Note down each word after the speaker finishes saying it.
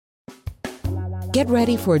Get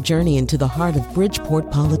ready for a journey into the heart of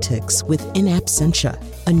Bridgeport politics with In Absentia,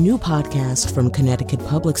 a new podcast from Connecticut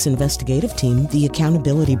Public's investigative team, The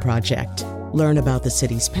Accountability Project. Learn about the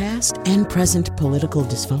city's past and present political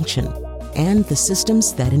dysfunction and the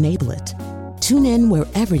systems that enable it. Tune in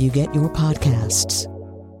wherever you get your podcasts.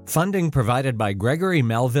 Funding provided by Gregory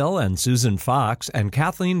Melville and Susan Fox and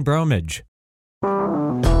Kathleen Bromage.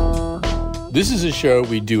 This is a show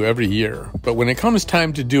we do every year, but when it comes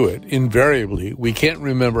time to do it, invariably, we can't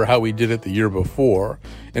remember how we did it the year before,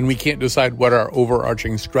 and we can't decide what our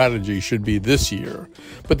overarching strategy should be this year.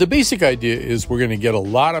 But the basic idea is we're going to get a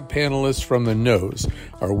lot of panelists from the Nose,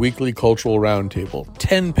 our weekly cultural roundtable,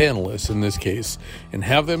 10 panelists in this case, and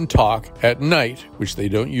have them talk at night, which they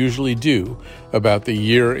don't usually do, about the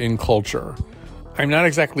year in culture. I'm not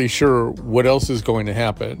exactly sure what else is going to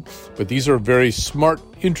happen, but these are very smart,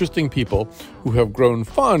 interesting people who have grown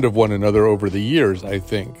fond of one another over the years, I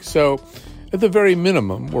think. So, at the very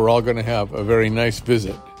minimum, we're all going to have a very nice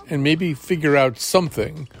visit and maybe figure out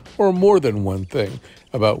something, or more than one thing,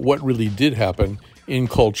 about what really did happen in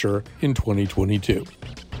culture in 2022.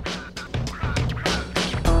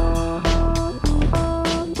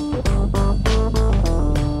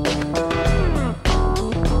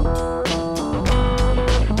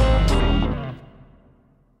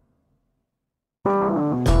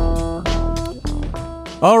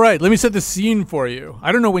 All right, let me set the scene for you.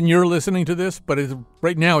 I don't know when you're listening to this, but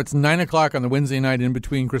right now it's 9 o'clock on the Wednesday night in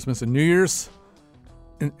between Christmas and New Year's.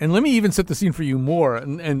 And let me even set the scene for you more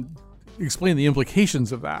and explain the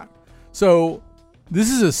implications of that. So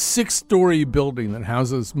this is a 6-story building that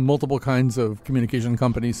houses multiple kinds of communication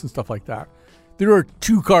companies and stuff like that. There are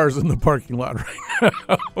 2 cars in the parking lot right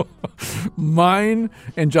now. Mine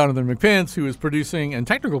and Jonathan McPants, who is producing and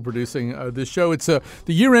technical producing this show. It's the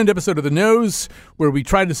year-end episode of The Nose, where we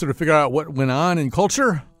try to sort of figure out what went on in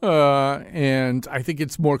culture. And I think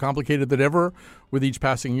it's more complicated than ever with each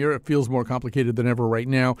passing year. It feels more complicated than ever right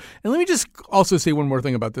now. And let me just also say one more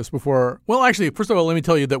thing about this before. Well, actually, first of all, let me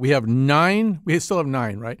tell you that we have 9. We still have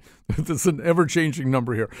 9, right? That's an ever-changing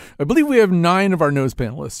number here. I believe we have 9 of our Nose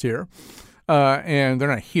panelists here. And they're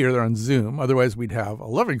not here, they're on Zoom. Otherwise, we'd have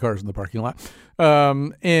 11 cars in the parking lot. They're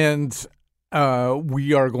going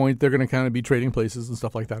to kind of be trading places and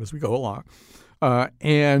stuff like that as we go along.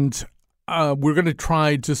 We're going to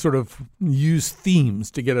try to sort of use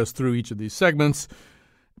themes to get us through each of these segments.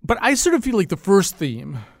 But I sort of feel like the first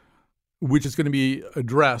theme, which is going to be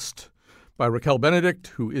addressed by Raquel Benedict,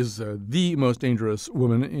 who is the most dangerous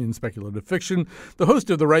woman in speculative fiction, the host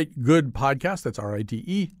of the Right Good podcast, that's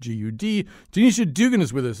RIDEGUD. Tanisha Dugan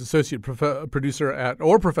is with us, associate professor at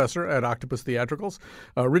Octopus Theatricals.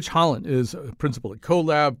 Rich Holland is principal at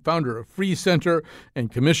CoLab, founder of Free Center,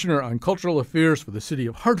 and commissioner on cultural affairs for the city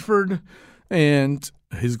of Hartford. And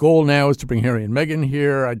his goal now is to bring Harry and Meghan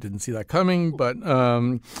here. I didn't see that coming, but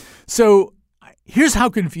so here's how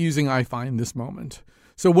confusing I find this moment.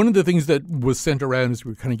 So one of the things that was sent around as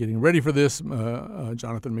we were kind of getting ready for this,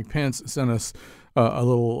 Jonathan McPants sent us a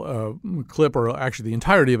little clip, or actually the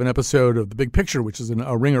entirety of an episode of The Big Picture, which is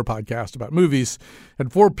a Ringer podcast about movies.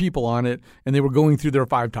 Had 4 people on it, and they were going through their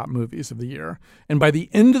 5 top movies of the year. And by the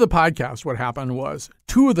end of the podcast, what happened was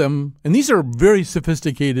 2 of them, and these are very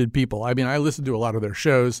sophisticated people. I mean, I listen to a lot of their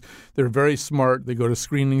shows. They're very smart. They go to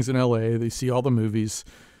screenings in L.A. They see all the movies.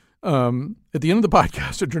 At the end of the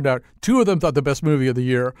podcast, it turned out 2 of them thought the best movie of the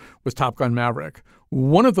year was Top Gun Maverick.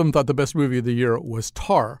 One of them thought the best movie of the year was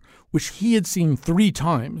Tar, which he had seen 3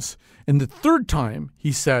 times. And the 3rd time,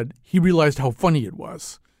 he said he realized how funny it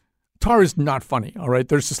was. Tar is not funny, all right?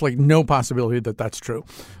 There's just like no possibility that that's true.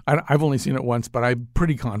 I've only seen it once, but I'm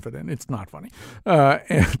pretty confident it's not funny.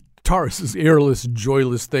 And Tar is this airless,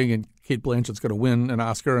 joyless thing, and Kate Blanchett's going to win an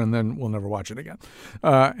Oscar, and then we'll never watch it again.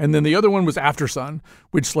 And then the other one was Aftersun,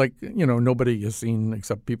 which, nobody has seen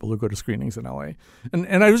except people who go to screenings in L.A.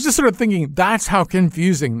 And I was just sort of thinking, that's how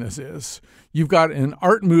confusing this is. You've got an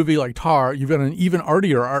art movie like Tar, you've got an even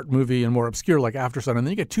artier art movie and more obscure like Aftersun, and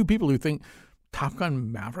then you get 2 people who think Top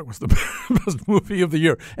Gun Maverick was the best movie of the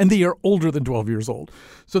year, and they are older than 12 years old.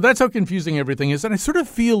 So that's how confusing everything is. And I sort of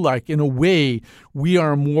feel like, in a way, we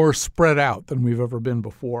are more spread out than we've ever been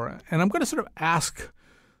before. And I'm going to sort of ask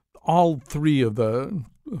all 3 of the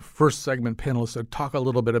first segment panelists to talk a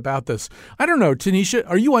little bit about this. I don't know, Tanisha,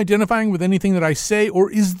 are you identifying with anything that I say, or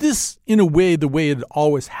is this, in a way, the way it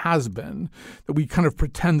always has been, that we kind of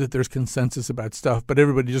pretend that there's consensus about stuff, but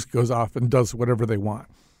everybody just goes off and does whatever they want?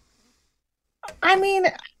 I mean,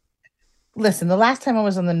 listen, the last time I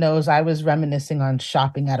was on The Nose, I was reminiscing on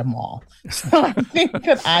shopping at a mall. So I think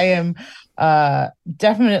that I am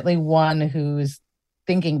definitely one who's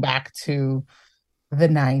thinking back to the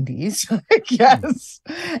 90s, I guess,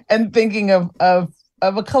 and thinking of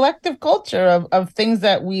a collective culture of things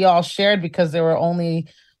that we all shared because there were only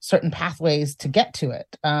certain pathways to get to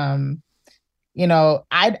it. I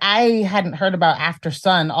hadn't heard about After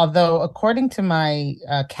Sun, although according to my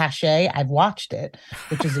cachet, I've watched it,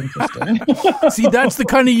 which is interesting. See, that's the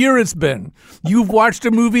kind of year it's been. You've watched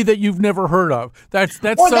a movie that you've never heard of. That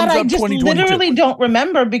sums up 2022. I literally don't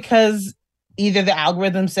remember because either the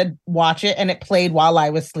algorithm said watch it and it played while I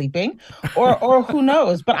was sleeping, or who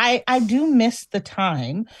knows. But I do miss the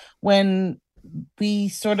time when we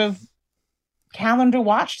sort of calendar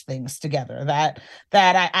watched things together. That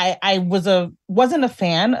I wasn't a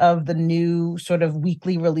fan of the new sort of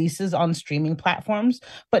weekly releases on streaming platforms,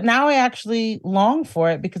 but now I actually long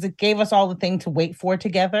for it because it gave us all the thing to wait for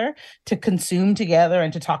together, to consume together,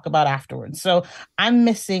 and to talk about afterwards. So I'm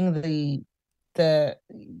missing the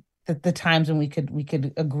times when we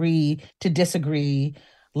could agree to disagree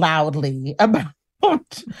loudly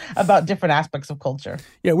about different aspects of culture.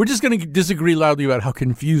 Yeah, we're just going to disagree loudly about how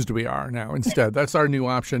confused we are now instead. That's our new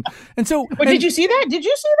option. And so... But did you see that? Did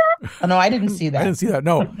you see that? Oh, no, I didn't see that. I didn't see that.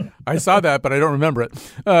 No, I saw that, but I don't remember it.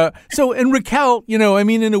 And Raquel, in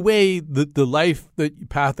a way, the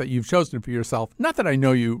path that you've chosen for yourself, not that I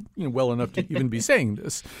know you, well enough to even be saying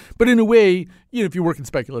this, but in a way, if you work in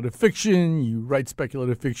speculative fiction, you write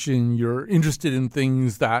speculative fiction, you're interested in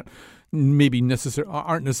things that maybe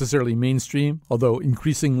aren't necessarily mainstream, although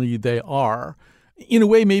increasingly they are. In a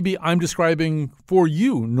way, maybe I'm describing for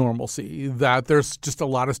you normalcy, that there's just a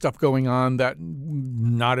lot of stuff going on that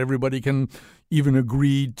not everybody can even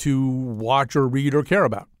agree to watch or read or care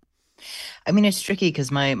about. I mean, it's tricky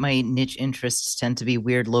because my niche interests tend to be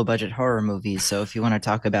weird, low-budget horror movies. So if you want to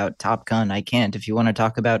talk about Top Gun, I can't. If you want to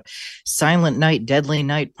talk about Silent Night, Deadly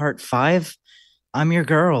Night Part 5, I'm your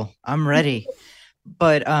girl. I'm ready.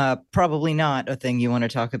 But probably not a thing you want to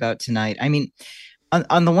talk about tonight. I mean,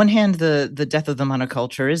 on the one hand, the death of the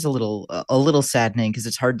monoculture is a little saddening because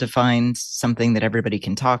it's hard to find something that everybody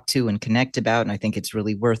can talk to and connect about. And I think it's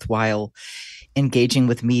really worthwhile engaging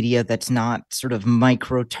with media that's not sort of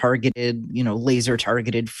micro-targeted,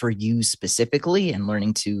 laser-targeted for you specifically, and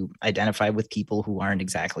learning to identify with people who aren't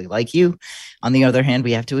exactly like you. On the other hand,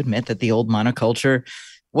 we have to admit that the old monoculture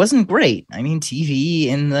wasn't great. I mean, TV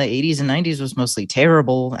in the 80s and 90s was mostly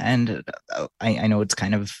terrible. And I know it's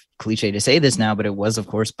kind of cliche to say this now, but it was, of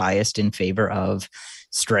course, biased in favor of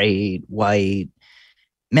straight, white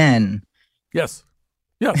men. Yes.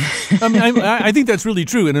 Yeah. I mean, I think that's really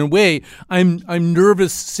true. And in a way, I'm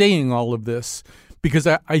nervous saying all of this because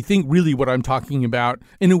I think really what I'm talking about,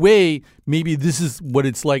 in a way, maybe this is what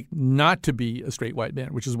it's like not to be a straight white man,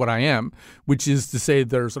 which is what I am, which is to say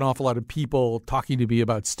there's an awful lot of people talking to me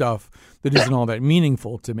about stuff that isn't all that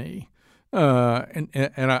meaningful to me. And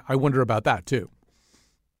I wonder about that, too.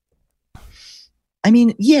 I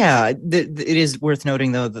mean, yeah, it is worth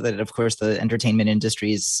noting, though, that, of course, the entertainment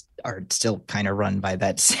industries are still kind of run by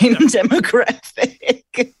that same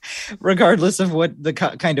demographic, regardless of what the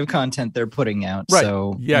kind of content they're putting out. Right.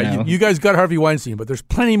 So, yeah, you guys got Harvey Weinstein, but there's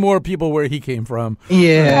plenty more people where he came from.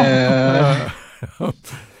 Yeah.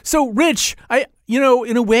 So, Rich, in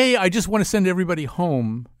a way, I just want to send everybody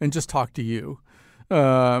home and just talk to you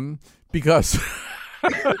because...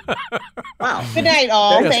 Wow. Good night,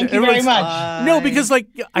 all. Yes, thank you very much. No, because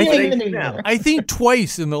I think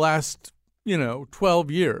twice in the last 12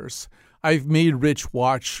 years I've made Rich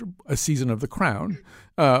watch a season of The Crown,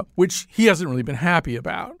 which he hasn't really been happy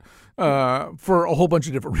about for a whole bunch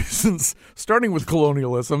of different reasons, starting with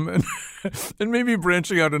colonialism and maybe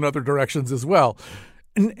branching out in other directions as well.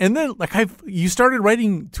 And then you started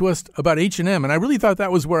writing to us about H&M, and I really thought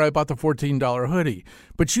that was where I bought the $14 hoodie.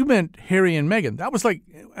 But you meant Harry and Meghan. That was I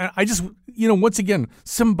just, once again,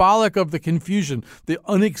 symbolic of the confusion, the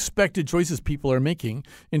unexpected choices people are making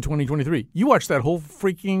in 2023. You watched that whole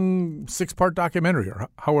freaking 6-part documentary, or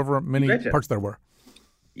however many parts there were.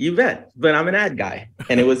 You bet. But I'm an ad guy,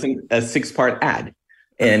 and it was a 6-part ad.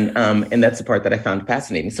 And that's the part that I found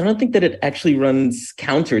fascinating. So I don't think that it actually runs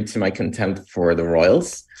counter to my contempt for the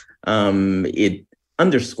royals. It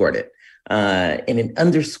underscored it. And it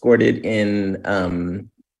underscored it in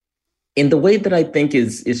the way that I think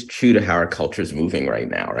is true to how our culture is moving right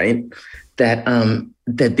now, right? That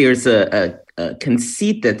there's a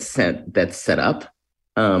conceit that's set up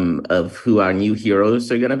of who our new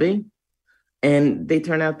heroes are going to be. And they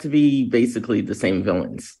turn out to be basically the same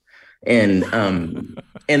villains. And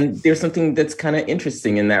there's something that's kind of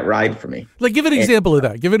interesting in that ride for me. Give an example of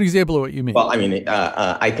that. Give an example of what you mean. Well, I mean,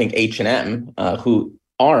 I think H&M, who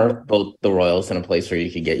are both the royals in a place where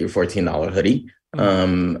you could get your $14 hoodie,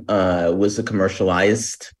 was a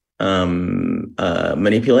commercialized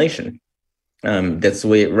manipulation. That's the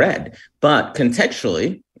way it read. But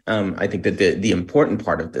contextually, I think that the important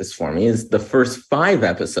part of this for me is the first 5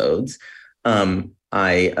 episodes. I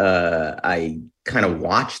kind of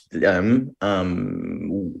watched them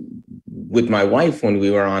with my wife when we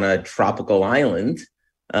were on a tropical island,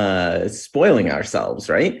 spoiling ourselves,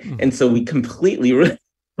 right? Mm-hmm. And so we completely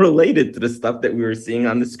related to the stuff that we were seeing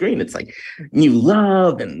on the screen. It's like new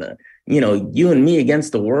love and the, you and me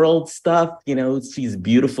against the world stuff, she's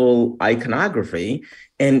beautiful iconography.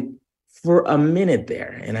 And for a minute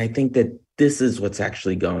there, and I think that this is what's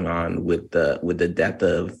actually going on with the death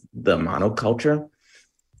of the monoculture.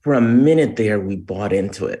 For a minute there, we bought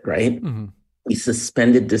into it, right? Mm-hmm. We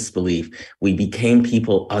suspended disbelief. We became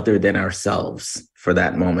people other than ourselves for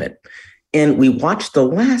that moment. And we watched the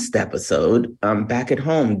last episode back at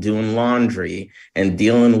home doing laundry and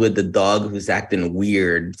dealing with the dog who's acting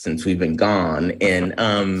weird since we've been gone.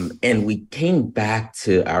 And we came back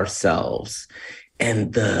to ourselves,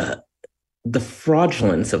 and the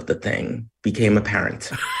fraudulence of the thing became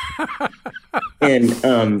apparent. and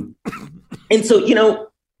so,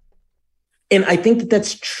 and I think that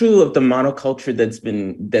that's true of the monoculture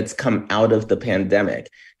that's come out of the pandemic.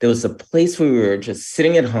 There was a place where we were just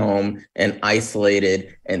sitting at home and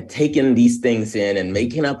isolated and taking these things in and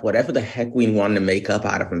making up whatever the heck we wanted to make up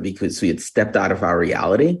out of them because we had stepped out of our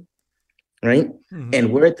reality, right? Mm-hmm.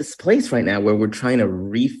 And we're at this place right now where we're trying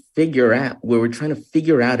to figure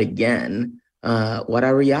out again what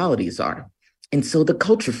our realities are. And so the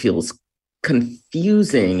culture feels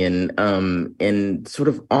confusing and sort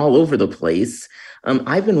of all over the place.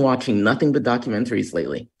 I've been watching nothing but documentaries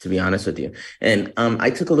lately, to be honest with you. And I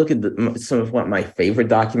took a look at some of what my favorite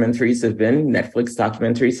documentaries have been, Netflix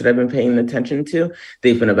documentaries that I've been paying attention to.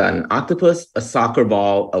 They've been about an octopus, a soccer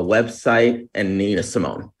ball, a website, and Nina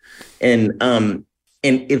Simone. And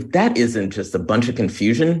if that isn't just a bunch of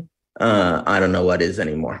confusion, I don't know what is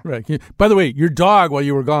anymore. Right. By the way, your dog, while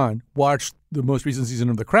you were gone, watched the most recent season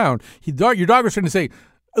of The Crown. Your dog was trying to say,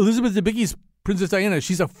 Elizabeth Debicki's Princess Diana,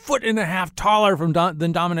 she's 1.5 feet taller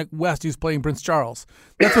than Dominic West, who's playing Prince Charles.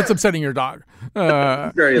 That's what's upsetting your dog.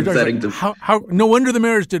 Very upsetting. Like, how? No wonder the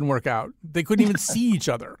marriage didn't work out. They couldn't even see each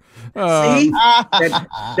other. See?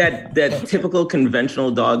 that typical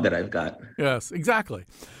conventional dog that I've got. Yes, exactly.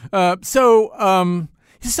 So,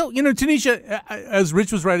 Tanisha, as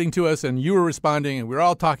Rich was writing to us and you were responding and we were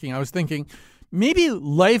all talking, I was thinking, maybe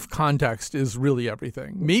life context is really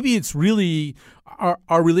everything. Maybe it's really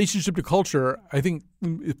our relationship to culture, I think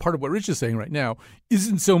part of what Rich is saying right now,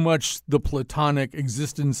 isn't so much the platonic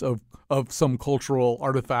existence of some cultural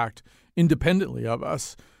artifact independently of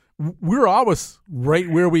us. We're always right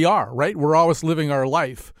where we are, right? We're always living our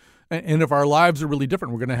life. And if our lives are really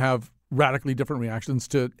different, we're going to have radically different reactions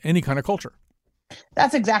to any kind of culture.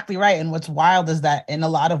 That's exactly right. And what's wild is that in a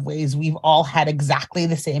lot of ways, we've all had exactly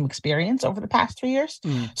the same experience over the past 3 years.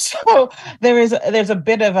 Mm. So there's a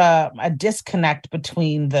bit of a disconnect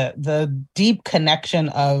between the deep connection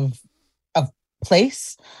of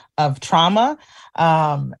place, of trauma,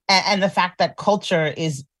 and the fact that culture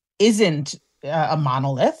isn't a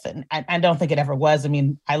monolith. And I don't think it ever was. I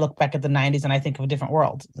mean, I look back at the 90s and I think of a different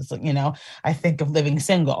world. It's like, I think of living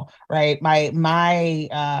single, right?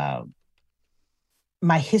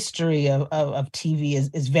 My history of TV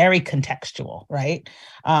is very contextual, right?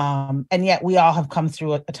 And yet we all have come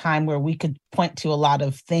through a time where we could point to a lot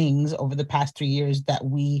of things over the past 3 years that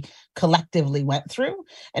we collectively went through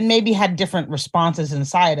and maybe had different responses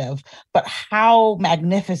inside of. But how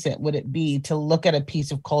magnificent would it be to look at a piece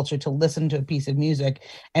of culture, to listen to a piece of music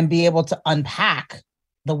and be able to unpack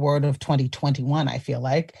the word of 2021, I feel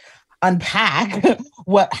like, unpack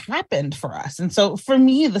what happened for us. And so for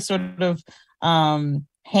me, the sort of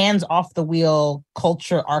hands off the wheel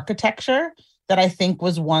culture architecture that I think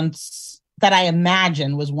that I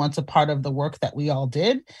imagine was once a part of the work that we all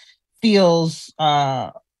did feels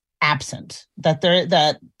absent.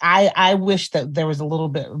 That I wish that there was a little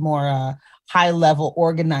bit more high level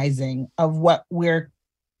organizing of what we're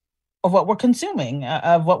consuming,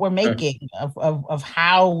 of what we're making, of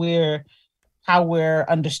how we're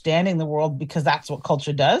understanding the world, because that's what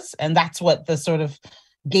culture does, and that's what the sort of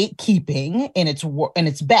gatekeeping in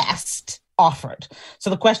its best offered.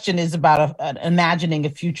 So the question is about imagining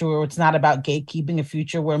a future where it's not about gatekeeping, a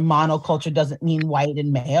future where monoculture doesn't mean white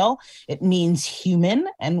and male. It means human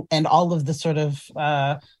and all of the sort of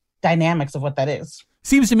dynamics of what that is.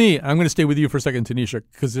 Seems to me, I'm going to stay with you for a second, Tanisha,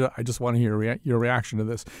 because I just want to hear your reaction to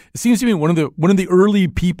this. It seems to me one of the early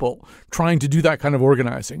people trying to do that kind of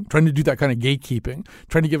organizing, trying to do that kind of gatekeeping,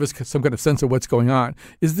 trying to give us some kind of sense of what's going on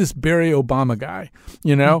is this Barry Obama guy,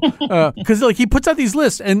 because like he puts out these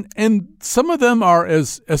lists and some of them are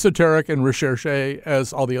as esoteric and recherche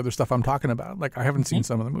as all the other stuff I'm talking about. Like I haven't seen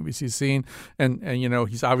some of the movies he's seen, and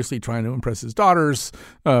he's obviously trying to impress his daughters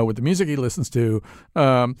with the music he listens to,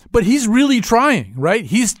 but he's really trying, right?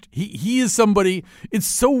 He is somebody. It's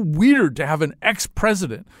so weird to have an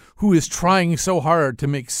ex-president who is trying so hard to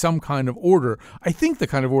make some kind of order. I think the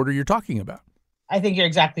kind of order you're talking about. I think you're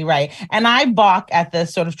exactly right. And I balk at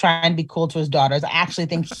this sort of trying to be cool to his daughters. I actually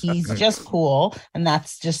think he's just cool. And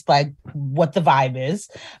that's just like what the vibe is.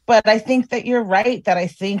 But I think that you're right, that I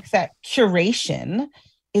think that curation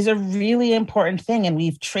is a really important thing. And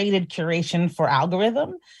we've traded curation for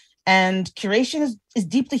algorithm. And curation is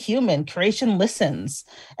deeply human. Curation listens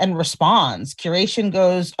and responds. Curation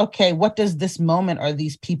goes, okay, what does this moment or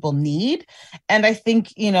these people need? And I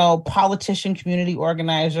think, politician, community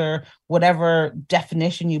organizer, whatever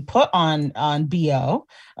definition you put on BO,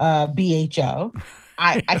 BHO,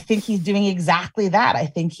 I think he's doing exactly that. I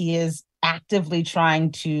think he is actively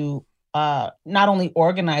trying to not only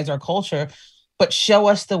organize our culture, but show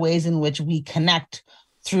us the ways in which we connect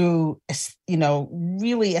through,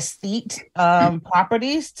 really aesthete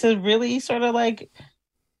properties to really sort of like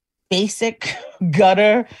basic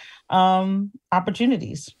gutter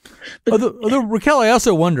opportunities. Although Raquel, I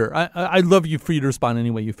also wonder, I'd love for you to respond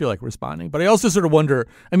any way you feel like responding, but I also sort of wonder,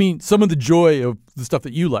 some of the joy of the stuff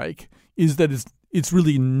that you like is that it's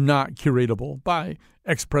really not curatable by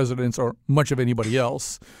ex-presidents or much of anybody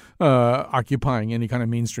else occupying any kind of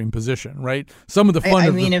mainstream position, right? Some of the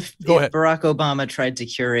fun. If Barack Obama tried to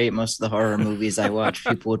curate most of the horror movies I watch,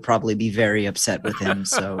 people would probably be very upset with him.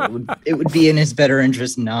 So it would be in his better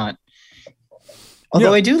interest not.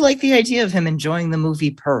 Although I do like the idea of him enjoying the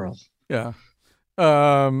movie Pearl. Yeah.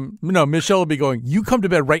 No, Michelle will be going, you come to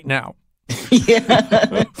bed right now.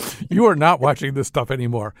 Yeah. You are not watching this stuff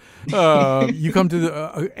anymore. You come to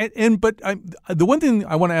the one thing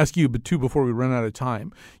I want to ask you, but too, before we run out of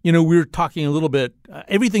time, we're talking a little bit,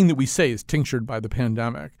 everything that we say is tinctured by the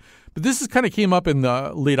pandemic, but this is kind of came up in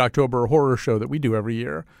the late October horror show that we do every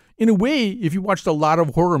year. In a way, if you watched a lot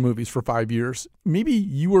of horror movies for 5 years, maybe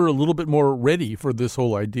you were a little bit more ready for this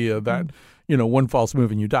whole idea that, one false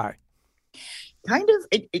move and you die. Kind of.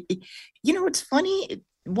 It's funny.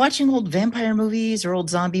 Watching old vampire movies or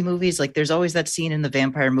old zombie movies, like there's always that scene in the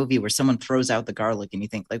vampire movie where someone throws out the garlic and you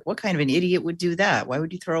think, like, what kind of an idiot would do that? Why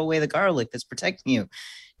would you throw away the garlic that's protecting you?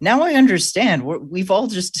 Now I understand. We've all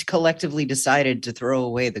just collectively decided to throw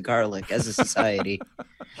away the garlic as a society.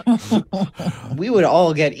 We would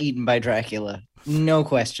all get eaten by Dracula. No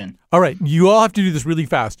question. All right. You all have to do this really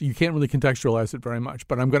fast. You can't really contextualize it very much,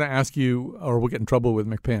 but I'm going to ask you, or we'll get in trouble with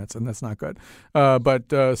McPants, and that's not good. But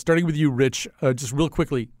starting with you, Rich, just real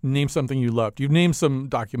quickly, name something you loved. You've named some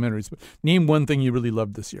documentaries, but name one thing you really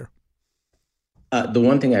loved this year. The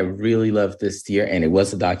one thing I really loved this year, and it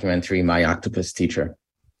was a documentary, My Octopus Teacher.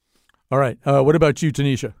 All right. What about you,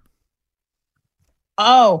 Tanisha?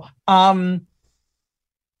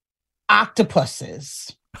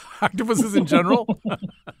 Octopuses. Octopuses in general?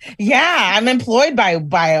 Yeah, I'm employed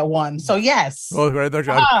by one, so yes. Oh, right.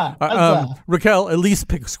 Raquel, at least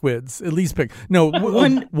pick squids. At least pick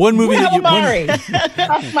one movie that you.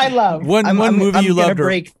 That's my love. One movie you loved.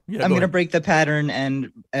 I'm going to break the pattern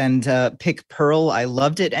and pick Pearl. I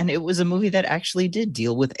loved it, and it was a movie that actually did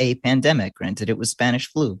deal with a pandemic. Granted, it was Spanish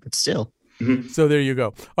flu, but still. Mm-hmm. So there you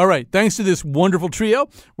go. All right. Thanks to this wonderful trio,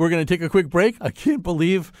 we're going to take a quick break. I can't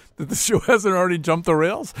believe that the show hasn't already jumped the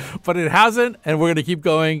rails, but it hasn't, and we're going to keep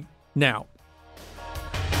going now.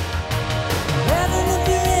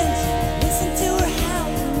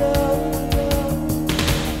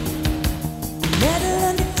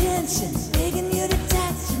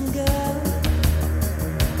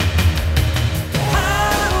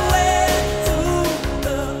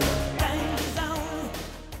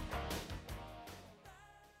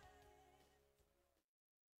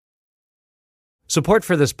 Support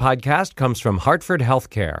for this podcast comes from Hartford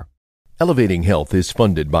Healthcare. Elevating Health is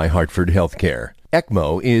funded by Hartford Healthcare.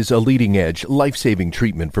 ECMO is a leading-edge, life-saving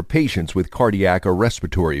treatment for patients with cardiac or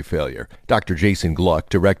respiratory failure. Dr. Jason Gluck,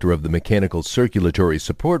 director of the Mechanical Circulatory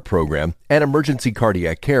Support Program and Emergency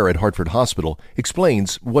Cardiac Care at Hartford Hospital,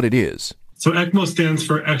 explains what it is. So ECMO stands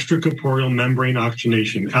for extracorporeal membrane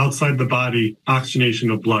oxygenation, outside the body oxygenation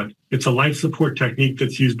of blood. It's a life support technique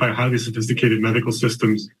that's used by highly sophisticated medical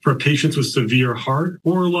systems for patients with severe heart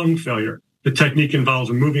or lung failure. The technique involves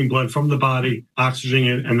removing blood from the body,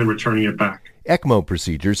 oxygenating it, and then returning it back. ECMO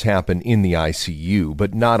procedures happen in the ICU,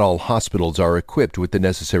 but not all hospitals are equipped with the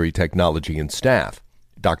necessary technology and staff.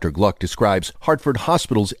 Dr. Gluck describes Hartford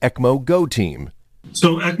Hospital's ECMO Go team.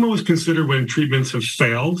 So ECMO is considered when treatments have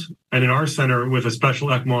failed. And in our center, with a special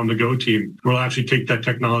ECMO on the Go team, we'll actually take that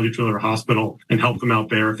technology to their hospital and help them out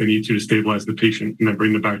there if they need to stabilize the patient and then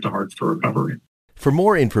bring them back to Hartford for recovery. For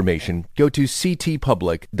more information, go to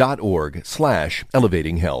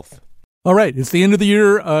ctpublic.org/elevatinghealth. All right, it's the end of the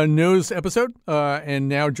year news episode, and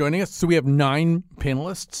now joining us. So we have 9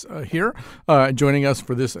 panelists here. Joining us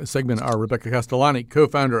for this segment are Rebecca Castellani,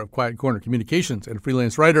 co-founder of Quiet Corner Communications and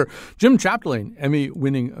freelance writer; Jim Chaplain,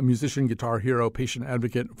 Emmy-winning musician, guitar hero, patient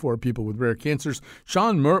advocate for people with rare cancers;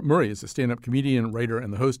 Sean Murray is a stand-up comedian, writer,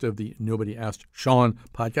 and the host of the Nobody Asked Sean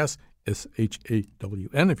podcast,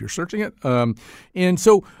 SHAWN, if you're searching it. And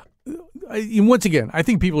so, once again, I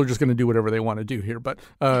think people are just going to do whatever they want to do here. But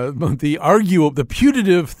the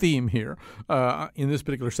putative theme here in this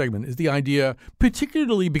particular segment is the idea,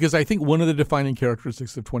 particularly because I think one of the defining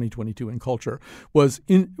characteristics of 2022 in culture was,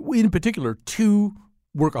 in particular, 2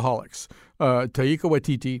 workaholics, Taika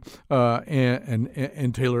Waititi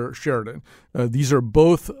and Taylor Sheridan. These are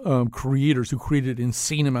both creators who created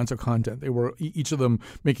insane amounts of content. They were each of them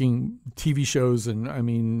making TV shows, and I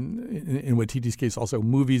mean, in Waititi's case, also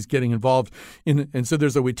movies, getting involved in. And so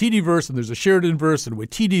there's a Waititi verse and there's a Sheridan verse, and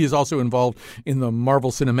Waititi is also involved in the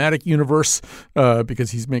Marvel Cinematic Universe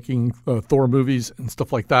because he's making Thor movies and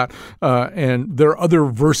stuff like that. And there are other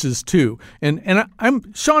verses too. And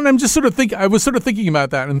Sean, I was sort of thinking about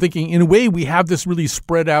that and thinking, in a way, we have this really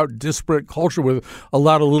spread out, disparate culture with a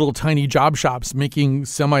lot of little tiny job shops making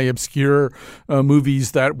semi-obscure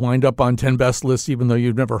movies that wind up on 10 best lists, even though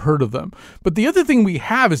you've never heard of them. But the other thing we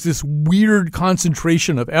have is this weird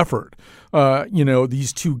concentration of effort.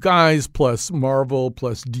 These 2 guys plus Marvel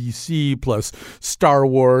plus DC plus Star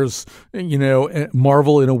Wars,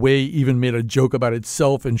 Marvel in a way even made a joke about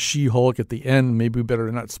itself and She-Hulk at the end. Maybe we better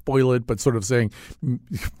not spoil it, but sort of saying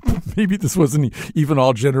maybe this wasn't even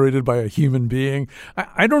all generated by a human being.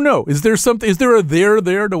 I don't know. Is there a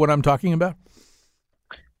there to what I'm talking about?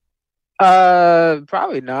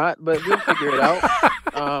 Probably not, but we'll figure it out.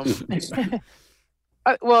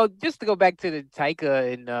 Well, just to go back to the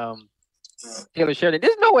Taika and Taylor Sheridan,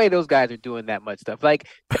 there's no way those guys are doing that much stuff. Like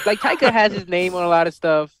Taika has his name on a lot of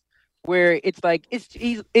stuff where it's like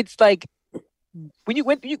it's like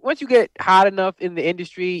once you get hot enough in the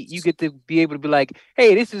industry, you get to be able to be like,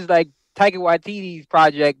 hey, this is like Taika Waititi's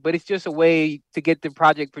project, but it's just a way to get the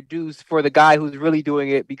project produced for the guy who's really doing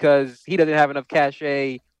it because he doesn't have enough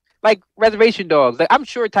cachet. Like Reservation Dogs, like I'm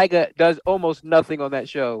sure Taika does almost nothing on that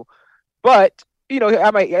show, but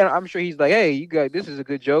I'm sure he's like, hey, you guys, this is a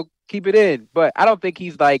good joke, keep it in. But I don't think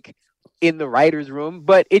he's like in the writer's room.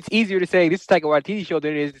 But it's easier to say this is Taika Waititi show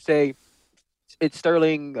than it is to say it's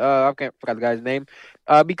Sterling. I forgot the guy's name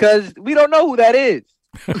because we don't know who that is.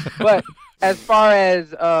 But as far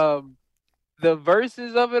as the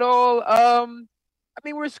verses of it all, I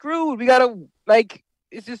mean, we're screwed. We gotta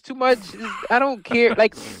it's just too much. I don't care.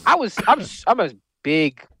 Like I'm a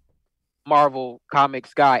big Marvel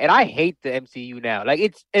comics guy, and I hate the MCU now.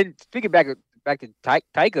 And speaking back to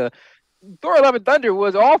Taika, Thor: Love and Thunder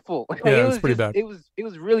was awful. Yeah, it was pretty bad. It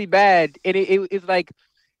was really bad, and it's like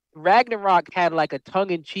Ragnarok had like a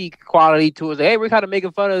tongue-in-cheek quality to it. Like, hey, we're kind of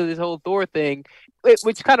making fun of this whole Thor thing,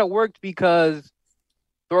 which kind of worked because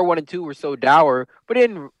Thor 1 and 2 were so dour. But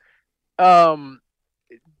then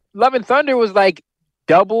Love and Thunder was like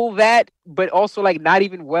double that, but also like not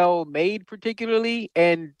even well made particularly,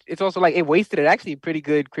 and it's also like it wasted an actually pretty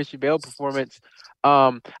good Christian Bale performance.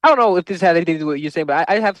 I don't know if this has anything to do with what you're saying, but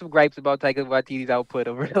I have some gripes about Taika Waititi's output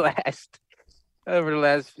over the last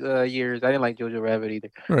years. I didn't like Jojo Rabbit either.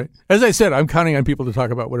 Right. As I said, I'm counting on people to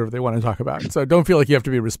talk about whatever they want to talk about. So don't feel like you have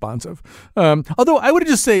to be responsive. Although I would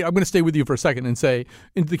just say, I'm going to stay with you for a second and say,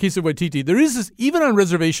 in the case of Waititi, there is this, even on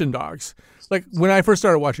Reservation Dogs, like when I first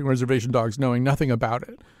started watching Reservation Dogs, knowing nothing about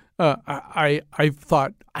it, I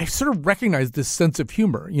thought I sort of recognized this sense of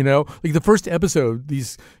humor, like the first episode,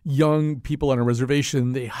 these young people on a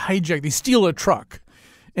reservation, they steal a truck.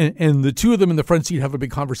 And the 2 of them in the front seat have a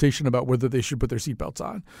big conversation about whether they should put their seatbelts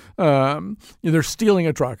on. They're stealing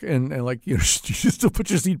a truck, and you should still put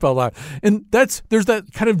your seatbelt on. And there's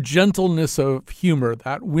that kind of gentleness of humor,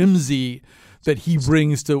 that whimsy that he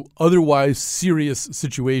brings to otherwise serious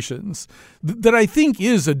situations that I think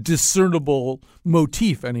is a discernible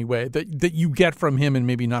motif anyway that you get from him and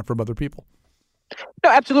maybe not from other people.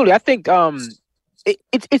 No, absolutely. I think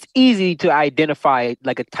it's easy to identify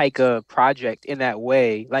like a Taika project in that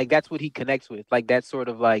way. Like that's what he connects with. Like that sort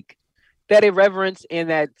of like that irreverence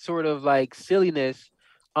and that sort of like silliness.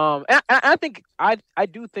 And I think I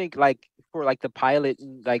do think like for like the pilot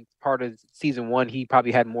and like part of season 1, he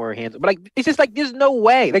probably had more hands. But like it's just like there's no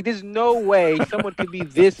way someone could be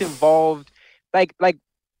this involved, like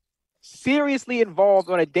seriously involved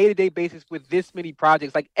on a day-to-day basis with this many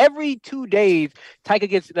projects. Like every 2 days, Taika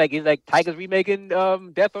gets like it's like Taika's remaking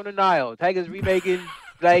Death on the Nile. Taika's remaking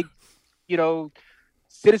like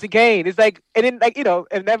Citizen Kane. It's like, and then like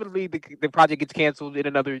inevitably the project gets canceled in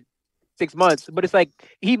another 6 months, but it's like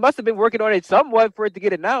he must have been working on it somewhat for it to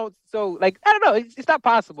get announced. So like I don't know, it's not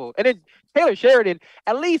possible. And then Taylor Sheridan,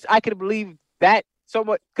 at least I could believe that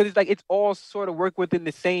somewhat because it's like it's all sort of work within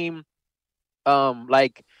the same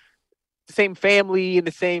like the same family and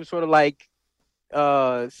the same sort of like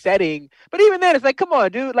setting. But even then it's like, come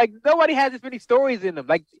on, dude, like nobody has as many stories in them.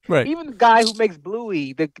 Like even the guy who makes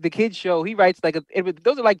Bluey, the kids show, he writes like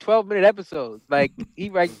those are like 12-minute episodes. Like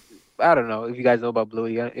he writes, I don't know if you guys know about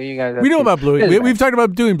Bluey. You guys we know about Bluey. We've talked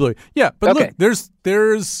about doing Bluey. Yeah, but look, there's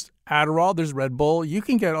Adderall, there's Red Bull. You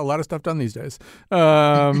can get a lot of stuff done these days.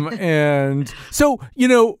 And so,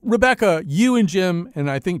 Rebecca, you and Jim, and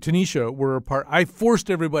I think Tanisha were a part. I forced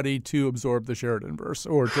everybody to absorb the Sheridanverse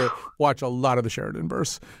or to watch a lot of the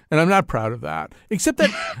Sheridanverse. And I'm not proud of that, except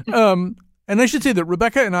that and I should say that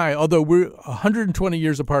Rebecca and I, although we're 120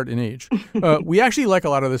 years apart in age, we actually like a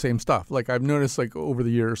lot of the same stuff. Like I've noticed like over the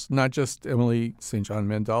years, not just Emily St. John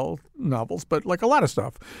Mandel novels, but like a lot of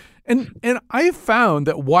stuff. And I found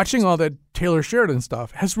that watching all that Taylor Sheridan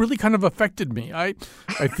stuff has really kind of affected me. I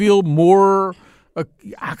feel more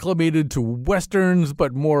acclimated to Westerns,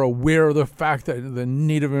 but more aware of the fact that the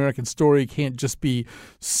Native American story can't just be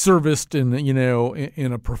serviced in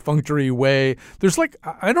a perfunctory way. There's like,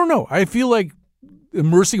 I don't know. I feel like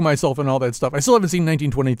immersing myself in all that stuff. I still haven't seen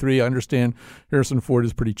 1923. I understand Harrison Ford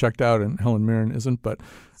is pretty checked out and Helen Mirren isn't, but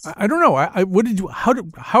I don't know.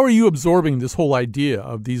 How are you absorbing this whole idea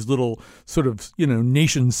of these little sort of,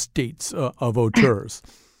 nation states of auteurs?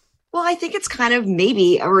 Well, I think it's kind of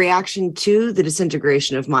maybe a reaction to the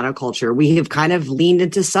disintegration of monoculture. We have kind of leaned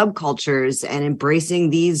into subcultures and embracing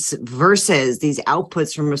these verses, these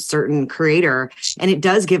outputs from a certain creator. And it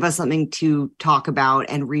does give us something to talk about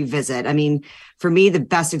and revisit. I mean, for me, the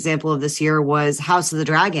best example of this year was House of the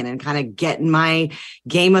Dragon and kind of getting my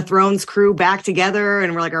Game of Thrones crew back together.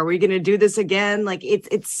 And we're like, are we going to do this again? Like it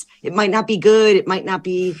might not be good. It might not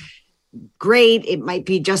be great, it might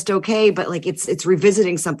be just okay, but like it's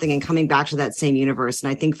revisiting something and coming back to that same universe.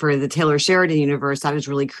 And I think for the Taylor Sheridan universe, that has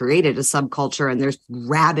really created a subculture, and there's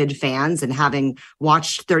rabid fans. And having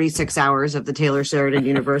watched 36 hours of the Taylor Sheridan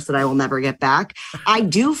universe that I will never get back, I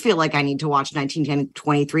do feel like I need to watch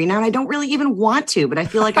 1923 now, and I don't really even want to, but I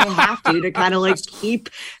feel like I have to kind of like keep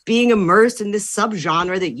being immersed in this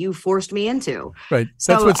subgenre that you forced me into. Right.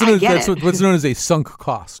 That's what's known as a sunk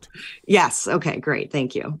cost. Yes. Okay, great.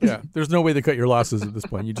 Thank you. Yeah. There's no way to cut your losses at this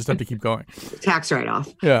point. You just have to keep going. Tax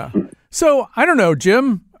write-off. Yeah. So I don't know,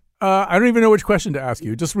 Jim. I don't even know which question to ask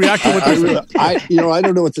you. Just react to what they say. I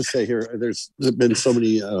don't know what to say here. There's been so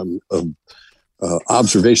many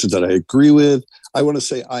observations that I agree with. I want to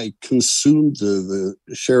say I consumed the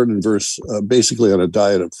Sheridanverse basically on a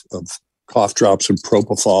diet of cough drops and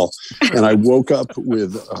propofol, and I woke up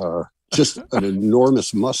with just an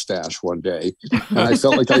enormous mustache one day, and I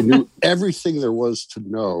felt like I knew everything there was to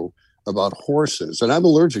know about horses, and I'm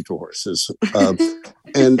allergic to horses,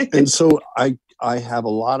 and so I have a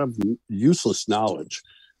lot of useless knowledge.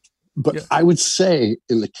 But yeah. I would say,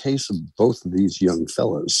 in the case of both of these young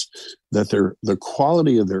fellas, that the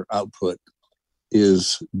quality of their output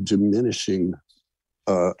is diminishing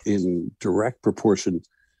in direct proportion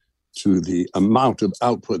to the amount of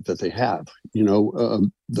output that they have.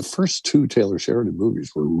 The first two Taylor Sheridan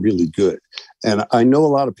movies were really good. And I know a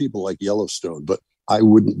lot of people like Yellowstone, but I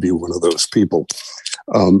wouldn't be one of those people.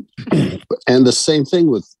 And the same thing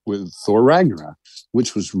with Thor Ragnarok,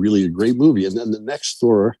 which was really a great movie. And then the next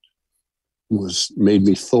Thor made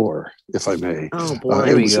me Thor, if I may. Oh boy, I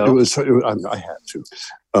had to.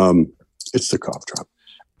 It's the cough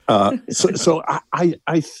drop. So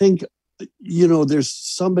I think, there's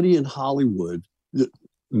somebody in Hollywood,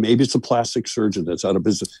 maybe it's a plastic surgeon that's out of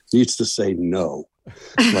business, needs to say no.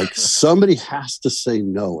 Like somebody has to say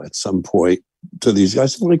no at some point to these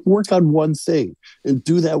guys. Like, work on one thing and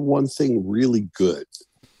do that one thing really good.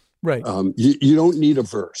 Right. You don't need a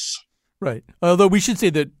verse. Right. Although we should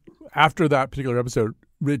say that after that particular episode,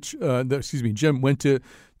 Jim went to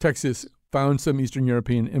Texas, found some Eastern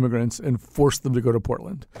European immigrants, and forced them to go to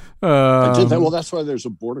Portland. I did that. Well, that's why there's a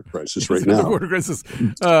border crisis right now. Border crisis.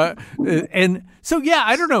 And so, yeah,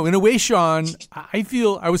 I don't know. In a way, Sean, I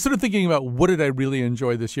was sort of thinking about what did I really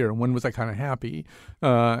enjoy this year and when was I kind of happy.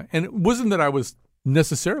 And it wasn't that I was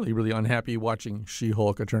necessarily really unhappy watching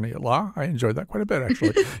She-Hulk Attorney at Law. I enjoyed that quite a bit,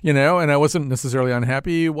 actually, and I wasn't necessarily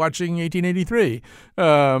unhappy watching 1883.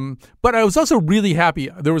 But I was also really happy.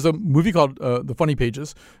 There was a movie called The Funny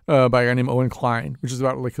Pages by a guy named Owen Klein, which is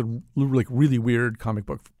about like really weird comic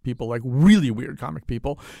book people, like really weird comic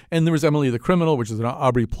people. And there was Emily the Criminal, which is an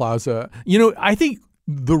Aubrey Plaza. I think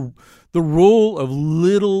the role of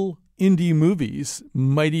little indie movies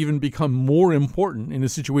might even become more important in a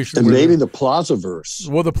situation. And maybe the Plazaverse.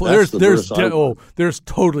 Well, there's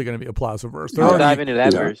totally going to be a Plazaverse. I'll dive into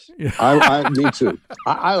that verse. Yeah. Me too.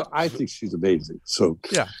 I think she's amazing. So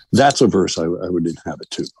that's a verse I would inhabit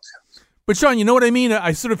too. But Sean, you know what I mean?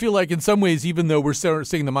 I sort of feel like in some ways, even though we're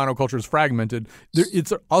saying the monoculture is fragmented,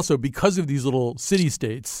 it's also because of these little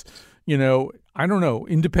city-states, I don't know,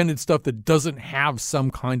 independent stuff that doesn't have some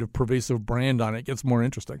kind of pervasive brand on it gets more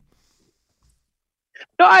interesting.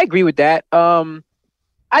 No, I agree with that. I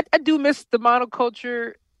do miss the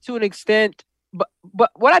monoculture to an extent, but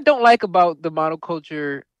what I don't like about the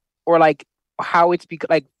monoculture, or like how it's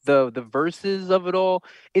like the verses of it all,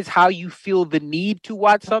 is how you feel the need to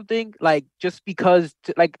watch something, like just because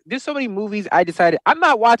there's so many movies I decided I'm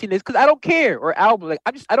not watching this because I don't care, or albums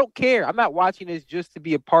I don't care. I'm not watching this just to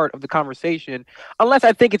be a part of the conversation unless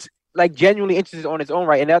I think it's like genuinely interested on its own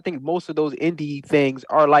right. And I think most of those indie things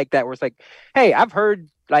are like that, where it's like, hey, I've heard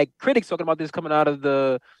like critics talking about this coming out of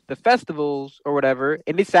the festivals or whatever,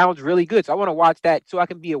 and it sounds really good. So I want to watch that so I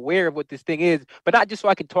can be aware of what this thing is, but not just so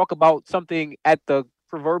I can talk about something at the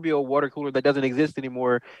proverbial water cooler that doesn't exist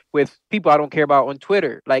anymore with people I don't care about on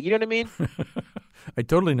Twitter. Like, you know what I mean? I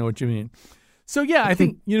totally know what you mean. So, yeah, I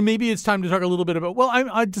think, maybe it's time to talk a little bit about,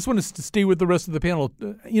 I just want to stay with the rest of the panel.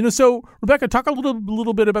 So, Rebecca, talk a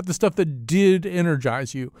little bit about the stuff that did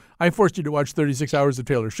energize you. I forced you to watch 36 Hours of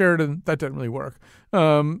Taylor Sheridan. That didn't really work.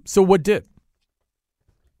 So what did?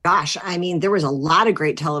 Gosh, I mean, there was a lot of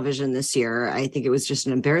great television this year. I think it was just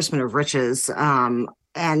an embarrassment of riches.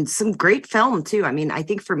 And some great film, too. I mean, I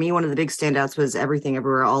think for me, one of the big standouts was Everything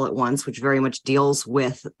Everywhere All at Once, which very much deals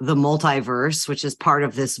with the multiverse, which is part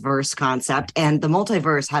of this verse concept. And the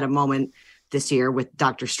multiverse had a moment this year with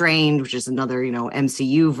Doctor Strange, which is another,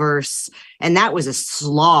 MCU verse. And that was a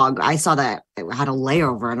slog. I saw that it had a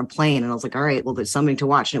layover on a plane, and I was like, all right, well, there's something to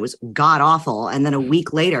watch. And it was god awful. And then a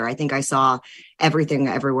week later, I think I saw Everything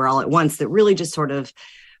Everywhere All at Once that really just sort of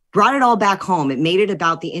brought it all back home. It made it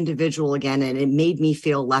about the individual again, and it made me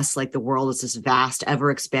feel less like the world is this vast,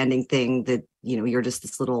 ever expanding thing that, you're just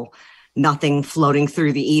this little nothing floating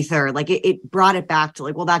through the ether. Like it brought it back to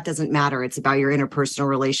like, well, that doesn't matter. It's about your interpersonal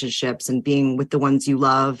relationships and being with the ones you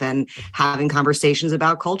love and having conversations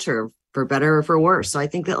about culture, for better or for worse. So I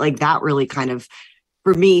think that like that really kind of,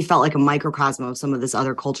 for me, felt like a microcosm of some of this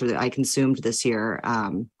other culture that I consumed this year.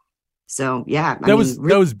 So yeah, that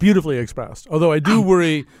was beautifully expressed. Although I do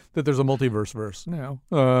worry that there's a multiverse verse now.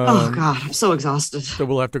 Oh God, I'm so exhausted. So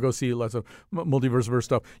we'll have to go see lots of multiverse verse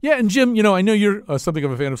stuff. Yeah, and Jim, I know you're something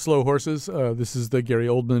of a fan of Slow Horses. This is the Gary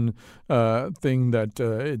Oldman thing that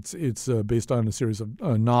it's based on a series of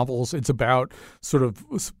novels. It's about sort of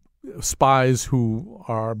spies who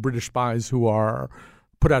are British spies who are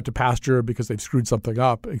put out to pasture because they've screwed something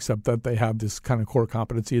up, except that they have this kind of core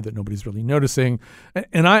competency that nobody's really noticing.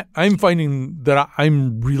 And I'm finding that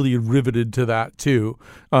I'm really riveted to that too.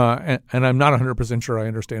 And I'm not 100% sure I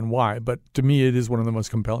understand why, but to me, it is one of the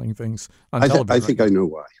most compelling things on television. I think I know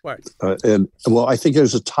why. Why? I think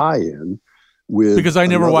there's a tie-in with... Because I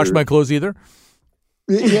never wash my clothes either?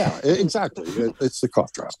 Yeah, exactly. It's the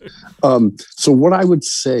cough drop. So what I would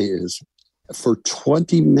say is, for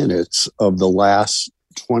 20 minutes of the last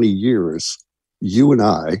 20 years, you and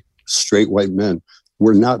I, straight white men,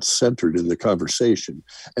 were not centered in the conversation.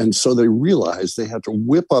 And so they realized they had to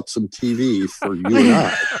whip up some TV for you and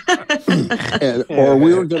I. Or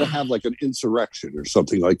we were going to have like an insurrection or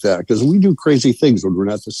something like that, because we do crazy things when we're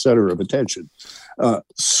not the center of attention.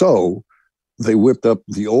 So they whipped up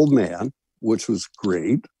The Old Man, which was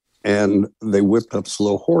great. And they whipped up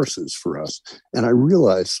Slow Horses for us. And I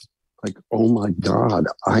realized, like, oh my God,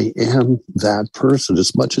 I am that person.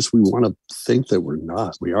 As much as we want to think that we're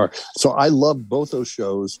not, we are. So I love both those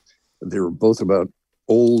shows. They were both about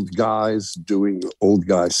old guys doing old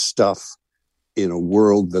guy stuff in a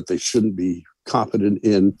world that they shouldn't be competent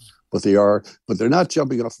in, but they are. But they're not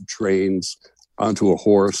jumping off of trains onto a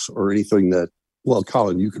horse or anything that, well,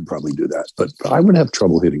 Colin, you could probably do that, but I would have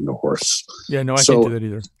trouble hitting the horse. Yeah, no, I can't do that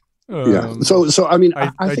either. Yeah. So I mean,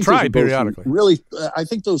 I think try periodically. Really, I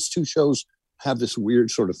think those two shows have this weird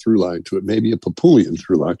sort of through line to it, maybe a Papulian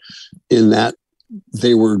through line, in that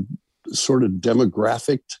they were sort of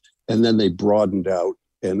demographic, and then they broadened out,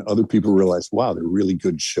 and other people realized, wow, they're really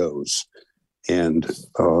good shows. And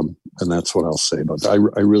that's what I'll say about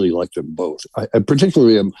that. I really like them both. I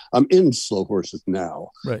particularly I'm in Slow Horses now,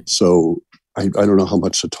 right? So I don't know how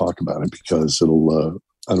much to talk about it because it'll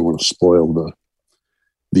I don't want to spoil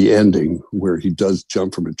the ending where he does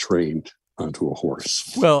jump from a train onto a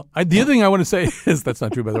horse. Well, the other thing I want to say is that's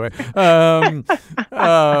not true, by the way.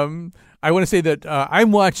 I want to say that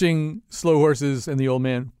I'm watching Slow Horses and the Old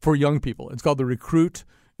Man for young people. It's called The Recruit.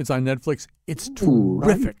 It's on Netflix. It's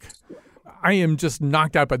terrific. I am just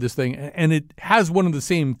knocked out by this thing. And it has one of the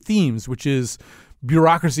same themes, which is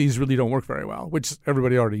bureaucracies really don't work very well, which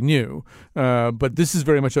everybody already knew. But this is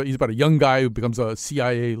very much, he's about a young guy who becomes a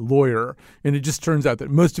CIA lawyer. And it just turns out that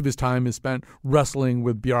most of his time is spent wrestling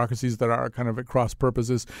with bureaucracies that are kind of at cross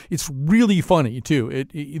purposes. It's really funny, too.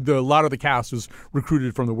 A lot of the cast was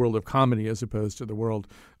recruited from the world of comedy as opposed to the world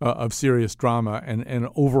of serious drama. And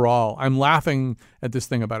overall, I'm laughing at this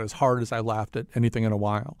thing about as hard as I laughed at anything in a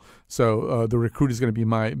while. So The Recruit is going to be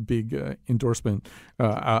my big endorsement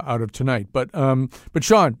out of tonight. But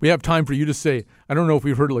Sean, we have time for you to say, I don't know if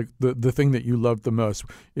we've heard like the thing that you loved the most.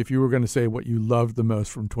 If you were going to say what you loved the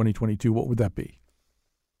most from 2022, what would that be?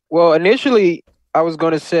 Well, initially I was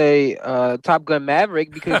going to say Top Gun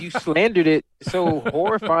Maverick because you slandered it so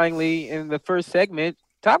horrifyingly in the first segment.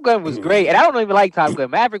 Top Gun was great, and I don't even like Top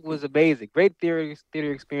Gun. Maverick was amazing. Great theater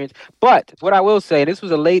experience. But what I will say, and this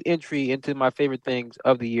was a late entry into my favorite things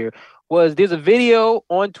of the year, was there's a video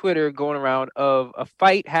on Twitter going around of a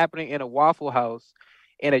fight happening in a Waffle House,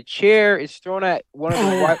 and a chair is thrown at one of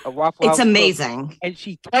the Waffle House. It's amazing. Cooks, and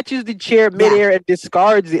she catches the chair midair and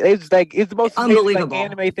discards it. It's the most unbelievable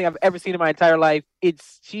anime thing I've ever seen in my entire life.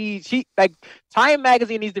 It's she like Time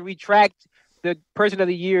Magazine needs to retract the Person of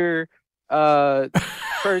the Year.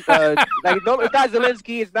 It's not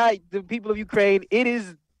Zelensky, it's not the people of Ukraine. It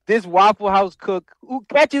is this Waffle House cook who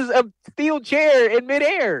catches a steel chair in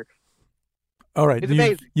midair. All right,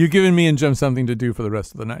 you're giving me and Jim something to do for the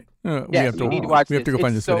rest of the night. We have to watch. We have to go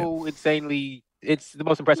find this video. So insanely, it's the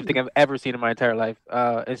most impressive thing I've ever seen in my entire life,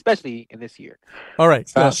 especially in this year. All right,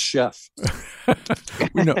 Fast Chef.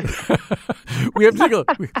 We know. We have to take a look.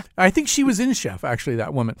 I think she was in Chef, actually.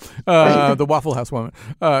 That woman, the Waffle House woman.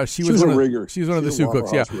 She was one a rigger. She was one of the sous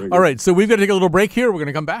cooks. Yeah. All right, so we've got to take a little break here. We're going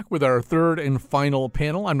to come back with our third and final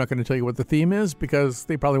panel. I'm not going to tell you what the theme is because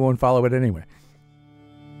they probably won't follow it anyway.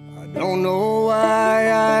 I don't know why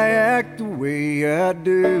I act the way I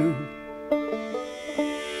do.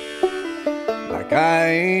 Like I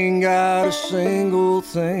ain't got a single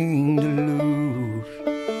thing to lose.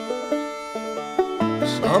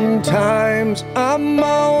 Sometimes I'm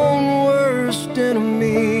my own worst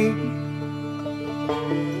enemy.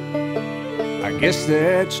 I guess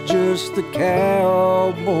that's just the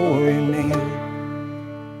cowboy in me.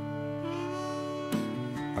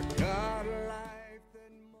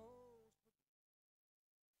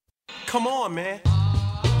 Come on, man.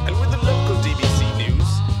 And with the local DBC news,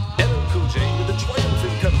 LL Cool J with a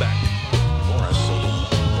triumphant comeback. For a solo.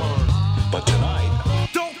 But tonight,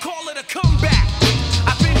 don't call it a comeback.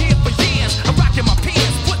 I've been here for years. I'm rocking my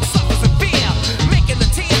pants, putting suckers in fear, making the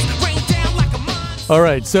tears rain down like a monster. All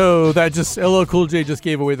right, so that just LL Cool J just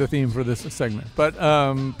gave away the theme for this segment,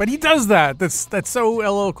 but he does that. That's so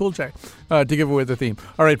LL Cool J. To give away the theme.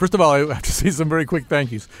 All right, first of all, I have to say some very quick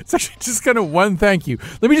thank yous. It's actually just kind of one thank you.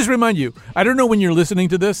 Let me just remind you, I don't know when you're listening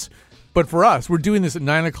to this, but for us, we're doing this at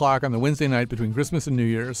 9 o'clock on the Wednesday night between Christmas and New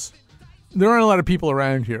Year's. There aren't a lot of people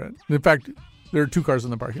around here. In fact, there are two cars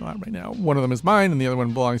in the parking lot right now. One of them is mine, and the other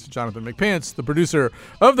one belongs to Jonathan McPants, the producer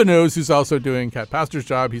of The Nose, who's also doing Kat Pastor's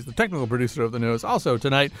job. He's the technical producer of The Nose. Also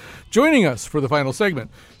tonight, joining us for the final segment,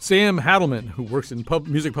 Sam Hadelman, who works in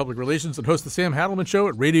music public relations and hosts the Sam Hadelman Show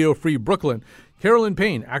at Radio Free Brooklyn. Carolyn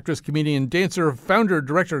Payne, actress, comedian, dancer, founder,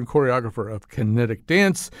 director, and choreographer of Kinetic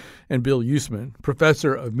Dance, and Bill Usman,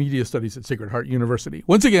 professor of media studies at Sacred Heart University.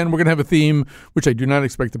 Once again, we're going to have a theme which I do not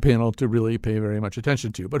expect the panel to really pay very much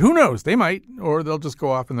attention to, but who knows? They might, or they'll just go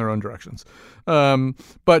off in their own directions.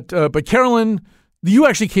 But Carolyn, you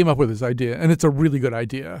actually came up with this idea, and it's a really good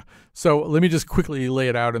idea. So let me just quickly lay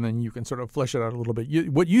it out, and then you can sort of flesh it out a little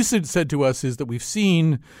bit. What you said to us is that we've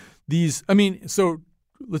seen these.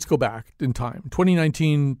 Let's go back in time,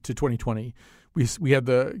 2019 to 2020. We had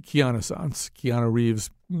the Keanu-sans, Keanu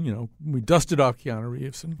Reeves. We dusted off Keanu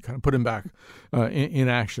Reeves and kind of put him back in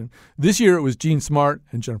action. This year it was Gene Smart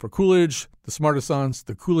and Jennifer Coolidge, the Smartassance,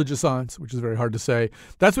 the Coolidge-assance, which is very hard to say.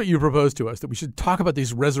 That's what you proposed to us, that we should talk about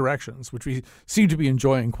these resurrections, which we seem to be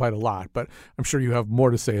enjoying quite a lot. But I'm sure you have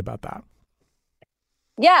more to say about that.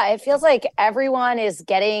 Yeah, it feels like everyone is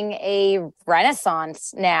getting a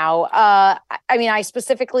renaissance now. I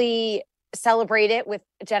specifically celebrate it with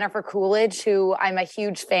Jennifer Coolidge, who I'm a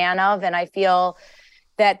huge fan of. And I feel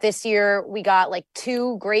that this year we got like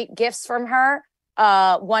 2 great gifts from her.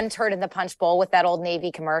 One turd in the punch bowl with that Old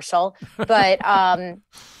Navy commercial. But,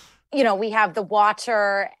 we have The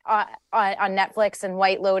Watcher on Netflix and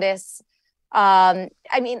White Lotus. I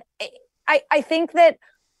think that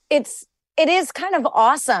it is kind of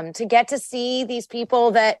awesome to get to see these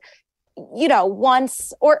people that,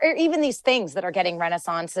 once, or even these things that are getting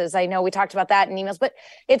renaissances. I know we talked about that in emails, but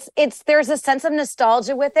there's a sense of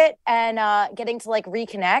nostalgia with it and getting to like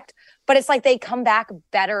reconnect, but it's like they come back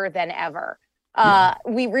better than ever.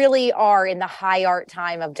 We really are in the high art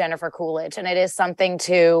time of Jennifer Coolidge, and it is something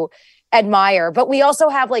to admire. But we also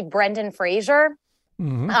have like Brendan Fraser,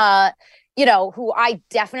 who I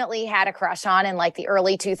definitely had a crush on in like the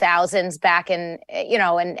early 2000s back in,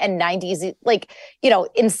 and 90s, like,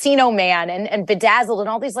 Encino Man and Bedazzled and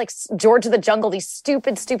all these like George of the Jungle, these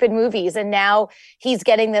stupid movies. And now he's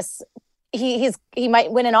getting this, he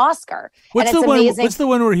might win an Oscar. What's the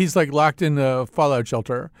one where he's like locked in a fallout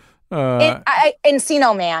shelter?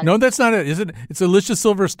 Encino Man. No, that's not it. Is it? It's Alicia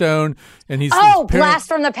Silverstone, and he's Blast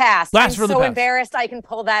from the Past. I'm so embarrassed I can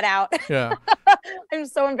pull that out. Yeah, I'm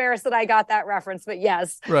so embarrassed that I got that reference, but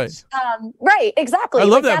yes, right, right, exactly. I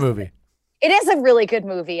love that movie. It is a really good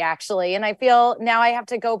movie, actually, and I feel now I have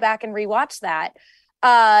to go back and rewatch that.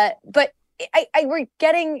 But we're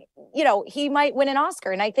getting, he might win an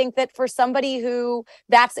Oscar, and I think that for somebody who,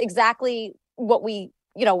 that's exactly what we're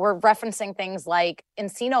referencing things like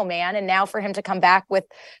Encino Man, and now for him to come back with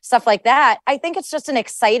stuff like that, I think it's just an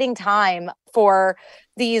exciting time for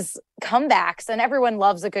these comebacks, and everyone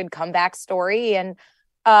loves a good comeback story. And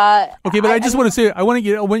okay, but I just want to say, I want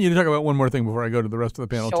you to talk about one more thing before I go to the rest of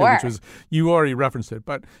the panel too, which was, you already referenced it,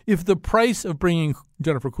 but if the price of bringing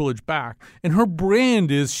Jennifer Coolidge back, and her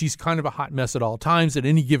brand is she's kind of a hot mess at all times at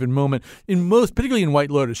any given moment, particularly in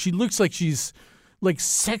White Lotus, she looks like she's like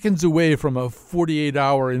seconds away from a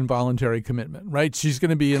 48-hour involuntary commitment, right? She's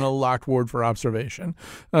going to be in a locked ward for observation.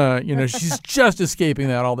 She's just escaping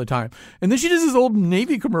that all the time. And then she does this Old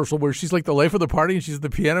Navy commercial where she's like the life of the party, and she's at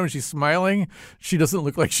the piano and she's smiling. She doesn't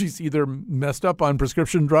look like she's either messed up on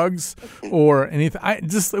prescription drugs or anything.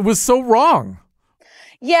 It was so wrong.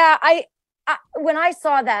 Yeah, I when I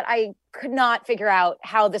saw that, I could not figure out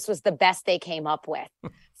how this was the best they came up with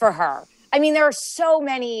for her. I mean, there are so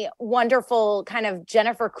many wonderful kind of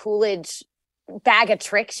Jennifer Coolidge bag of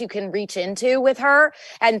tricks you can reach into with her,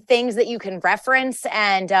 and things that you can reference,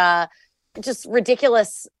 and just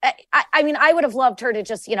ridiculous. I mean, I would have loved her to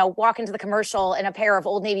just, walk into the commercial in a pair of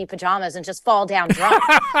Old Navy pajamas and just fall down drunk.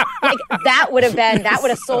 Like that would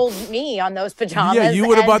have sold me on those pajamas. Yeah, you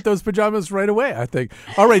would have bought those pajamas right away, I think.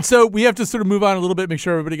 All right, so we have to sort of move on a little bit, make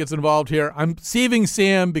sure everybody gets involved here. I'm saving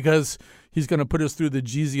Sam because he's going to put us through the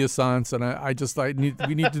Jeezy-assance, and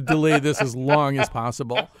we need to delay this as long as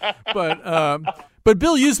possible. But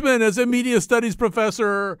Bill Usman, as a media studies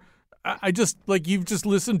professor, you've just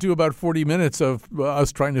listened to about 40 minutes of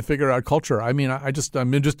us trying to figure out culture. I mean,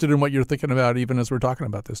 I'm interested in what you're thinking about, even as we're talking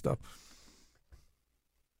about this stuff.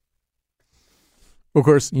 Of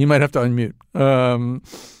course, you might have to unmute.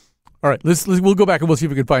 All right, we'll go back and we'll see if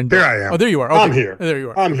we can find. There I am. Oh, there you are. Okay. I'm here. There you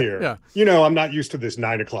are. I'm here. Yeah. I'm not used to this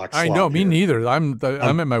 9 o'clock slot. I know. Me here. neither. I'm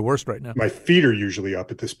at my worst right now. My feet are usually up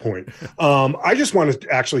at this point. I just want to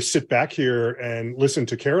actually sit back here and listen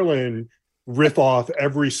to Carolyn riff off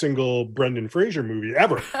every single Brendan Fraser movie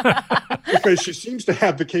ever, because she seems to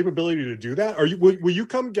have the capability to do that. Will you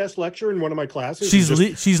come guest lecture in one of my classes?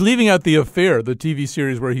 She's leaving out The Affair, the TV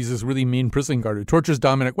series where he's this really mean prison guard who tortures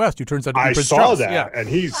Dominic West, who turns out to be Prince Charles. I saw that, and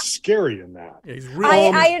he's scary in that. Yeah, he's really.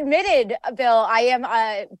 I admitted, Bill,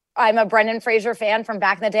 I'm a Brendan Fraser fan from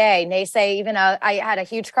back in the day. Naysay, even I had a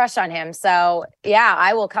huge crush on him. So yeah,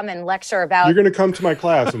 I will come and lecture about. You're going to come to my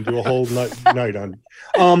class and do a whole night on.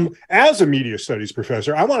 As a media studies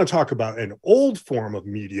professor, I want to talk about an old form of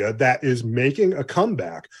media that is making a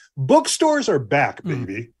comeback. Bookstores are back,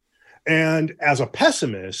 baby. And as a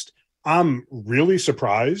pessimist, I'm really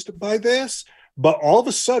surprised by this. But all of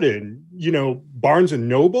a sudden, Barnes and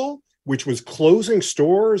Noble, which was closing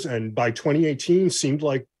stores and by 2018 seemed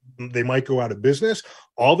like they might go out of business,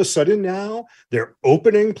 all of a sudden now they're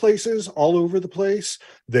opening places all over the place.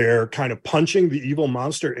 They're kind of punching the evil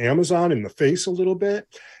monster Amazon in the face a little bit.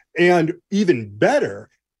 And even better,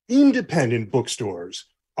 independent bookstores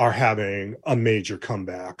are having a major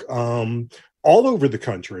comeback all over the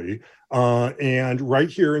country. And right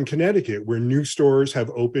here in Connecticut, where new stores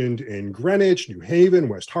have opened in Greenwich, New Haven,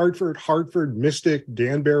 West Hartford, Mystic,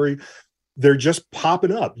 Danbury, they're just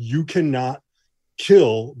popping up. You cannot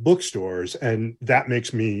kill bookstores, and that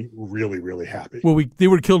makes me really, really happy. Well, they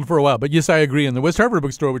were killed for a while, but yes, I agree. In the West Hartford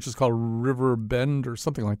bookstore, which is called River Bend or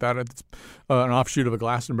something like that, it's an offshoot of a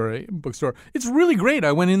Glastonbury bookstore. It's really great.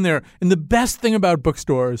 I went in there, and the best thing about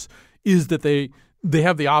bookstores is that they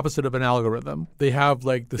have the opposite of an algorithm. They have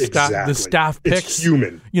like the staff picks. It's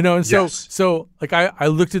human. And Yes. so like I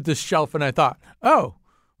looked at this shelf and I thought, oh,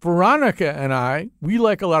 Veronica and we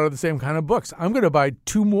like a lot of the same kind of books. I'm going to buy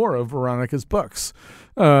 2 more of Veronica's books.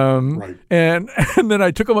 Right. And then I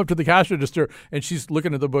took them up to the cash register, and she's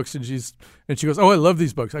looking at the books, and she goes, "Oh, I love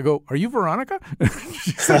these books." I go, "Are you Veronica?"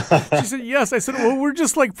 she said, "Yes." I said, "Well, we're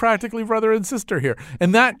just like practically brother and sister here."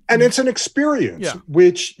 And it's an experience,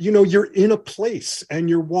 which, you're in a place and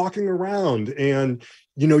you're walking around, and,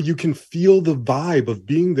 you can feel the vibe of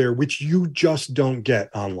being there, which you just don't get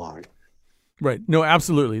online. Right. No,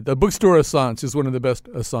 absolutely. The bookstore Assance is one of the best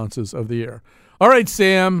Assances of the year. All right,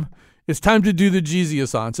 Sam, it's time to do the Jeezy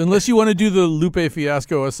Assance. Unless you want to do the Lupe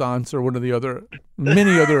Fiasco Assance or one of the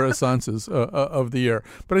many other Assances of the year.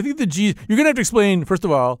 But I think you're going to have to explain, first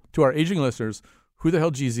of all, to our aging listeners, who the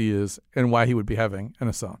hell Jeezy is and why he would be having an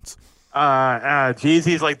Assance.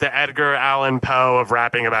 Jeezy's like the Edgar Allan Poe of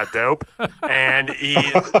rapping about dope, and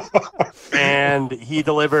he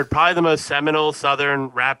delivered probably the most seminal Southern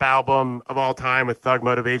rap album of all time with Thug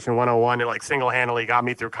Motivation 101. It like single-handedly got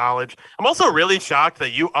me through college. I'm also really shocked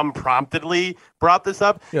that you unpromptedly brought this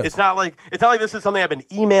up. Yes. It's not like this is something I've been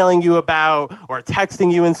emailing you about or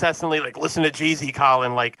texting you incessantly. Like, listen to Jeezy,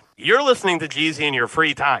 Colin. Like, you're listening to Jeezy in your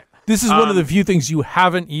free time. This is one of the few things you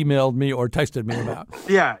haven't emailed me or texted me about.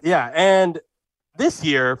 Yeah. And this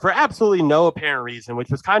year, for absolutely no apparent reason, which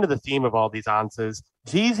was kind of the theme of all these answers,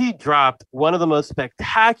 Jeezy dropped one of the most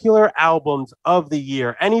spectacular albums of the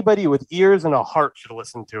year. Anybody with ears and a heart should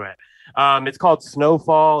listen to it. It's called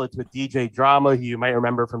Snowfall. It's with DJ Drama, who you might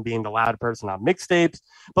remember from being the loud person on mixtapes.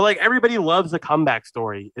 But like, everybody loves a comeback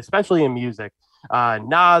story, especially in music.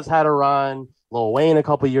 Nas had a run. Lil Wayne a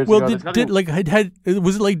couple years ago. Was it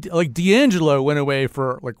like D'Angelo went away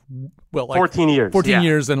for 14 years. 14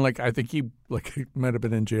 years, and I think he might have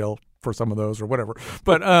been in jail for some of those or whatever.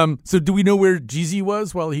 But so do we know where Jeezy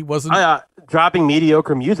was while he wasn't dropping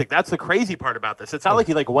mediocre music? That's the crazy part about this. It's not like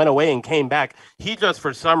he went away and came back. He just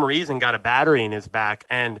for some reason got a battery in his back,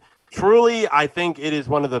 and truly I think it is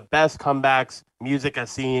one of the best comebacks music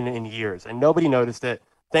has seen in years, and nobody noticed it.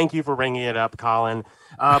 Thank you for bringing it up, Colin.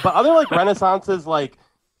 But other renaissances, I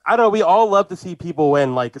don't know, we all love to see people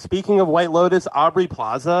win. Speaking of White Lotus, Aubrey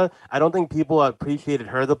Plaza, I don't think people appreciated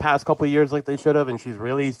her the past couple of years like they should have, and she's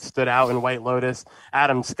really stood out in White Lotus.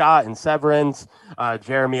 Adam Scott in Severance,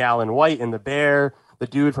 Jeremy Allen White in The Bear, the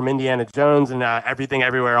dude from Indiana Jones and Everything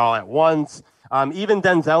Everywhere All at Once. Even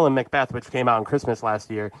Denzel in Macbeth, which came out on Christmas last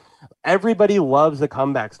year. Everybody loves a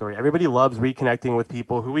comeback story. Everybody loves reconnecting with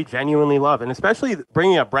people who we genuinely love. And especially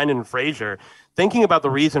bringing up Brendan Fraser, thinking about the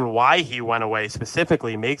reason why he went away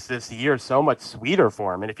specifically makes this year so much sweeter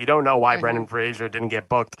for him. And if you don't know why Brendan Fraser didn't get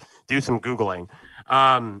booked, do some Googling.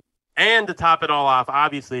 And to top it all off,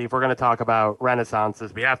 obviously, if we're going to talk about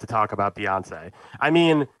renaissances, we have to talk about Beyonce. I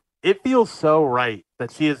mean, it feels so right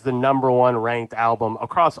that she is the #1 ranked album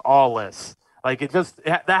across all lists.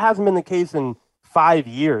 That hasn't been the case in 5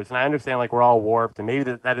 years. And I understand we're all warped and maybe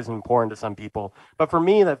that is important to some people. But for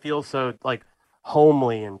me, that feels so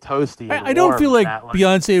homely and toasty. And I don't feel like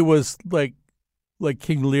Beyonce was like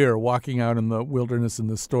King Lear walking out in the wilderness in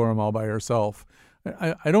the storm all by herself.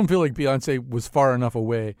 I don't feel like Beyonce was far enough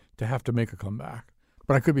away to have to make a comeback.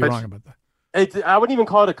 But I could be wrong about that. I wouldn't even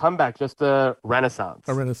call it a comeback, just a renaissance.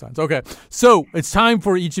 A renaissance. Okay. So it's time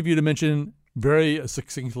for each of you to mention very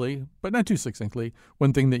succinctly, but not too succinctly,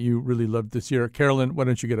 one thing that you really loved this year. Carolyn, why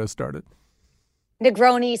don't you get us started?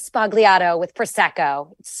 Negroni Spagliato with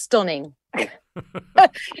Prosecco. It's stunning.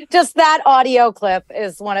 Just that audio clip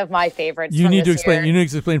is one of my favorites. You need to explain. You need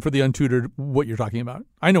to explain for the untutored what you're talking about.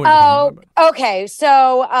 I know what you're talking about. Okay.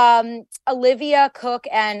 So Olivia Cook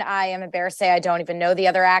and I am embarrassed to say I don't even know the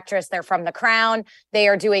other actress. They're from The Crown. They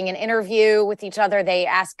are doing an interview with each other.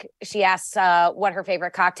 She asks what her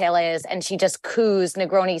favorite cocktail is, and she just coos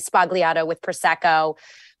Negroni Spagliato with Prosecco,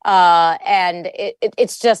 and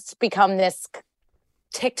it's just become this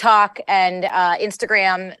TikTok and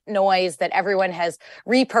Instagram noise that everyone has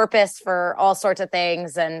repurposed for all sorts of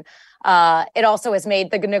things. And it also has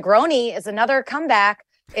made the Negroni is another comeback.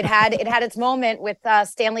 It had its moment with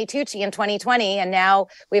Stanley Tucci in 2020. And now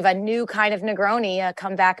we have a new kind of Negroni, a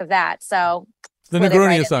comeback of that. So the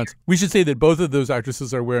Negroni Assance. We should say that both of those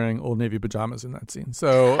actresses are wearing Old Navy pajamas in that scene.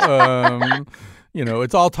 So,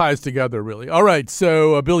 it's all ties together, really. All right.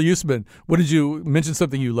 So, Bill Usman, what did you mention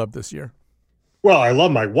something you loved this year? Well, I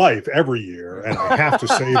love my wife every year, and I have to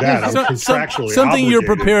say that I'm contractually something you're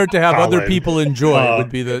obligated, prepared to have other Colin. people enjoy would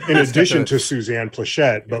be the in addition to Suzanne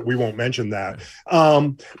Plachette, but we won't mention that.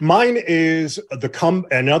 Mine is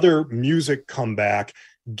another music comeback.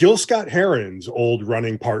 Gil Scott-Heron's old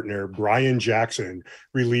running partner, Brian Jackson,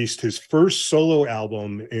 released his first solo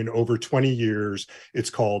album in over 20 years. It's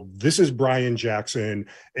called This Is Brian Jackson,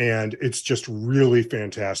 and it's just really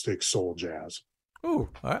fantastic soul jazz. Oh,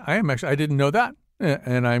 I didn't know that,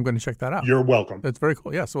 and I'm going to check that out. You're welcome. That's very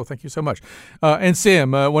cool. Yes, well, thank you so much. And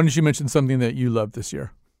Sam, why don't you mention something that you loved this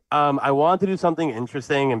year? I want to do something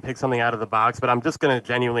interesting and pick something out of the box, but I'm just going to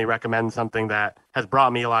genuinely recommend something that has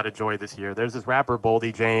brought me a lot of joy this year. There's this rapper,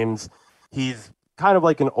 Boldy James. He's kind of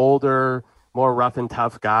like an older, more rough and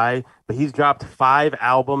tough guy, but he's dropped 5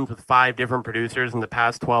 albums with 5 different producers in the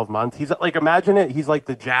past 12 months. He's like, imagine it, he's like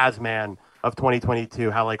the jazz man of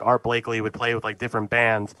 2022, how like Art Blakely would play with like different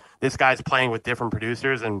bands. This guy's playing with different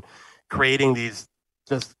producers and creating these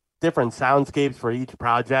just different soundscapes for each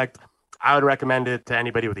project. I would recommend it to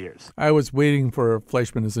anybody with ears. I was waiting for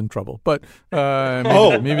Fleischman is in trouble, but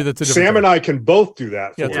maybe that's a different Sam and I can both do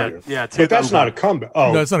that for yeah, you. Yeah, but that's not a comeback.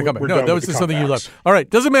 Oh, no, it's not a comeback. No, that was just something you loved. loved. All right,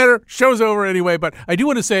 doesn't matter. Show's over anyway, but I do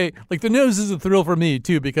want to say, like, the news is a thrill for me,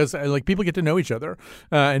 too, because, like, people get to know each other,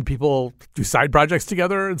 and people do side projects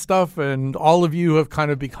together and stuff, and all of you have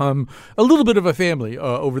kind of become a little bit of a family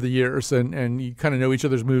over the years, and you kind of know each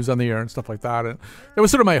other's moves on the air and stuff like that, and that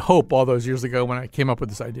was sort of my hope all those years ago when I came up with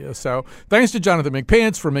this idea. So thanks to Jonathan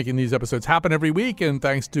McPants for making these episodes happen every week, and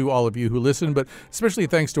thanks to all of you who listen, but especially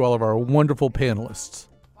thanks to all of our wonderful panelists.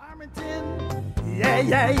 Yeah,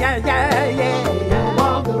 yeah, yeah, yeah,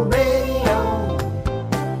 yeah.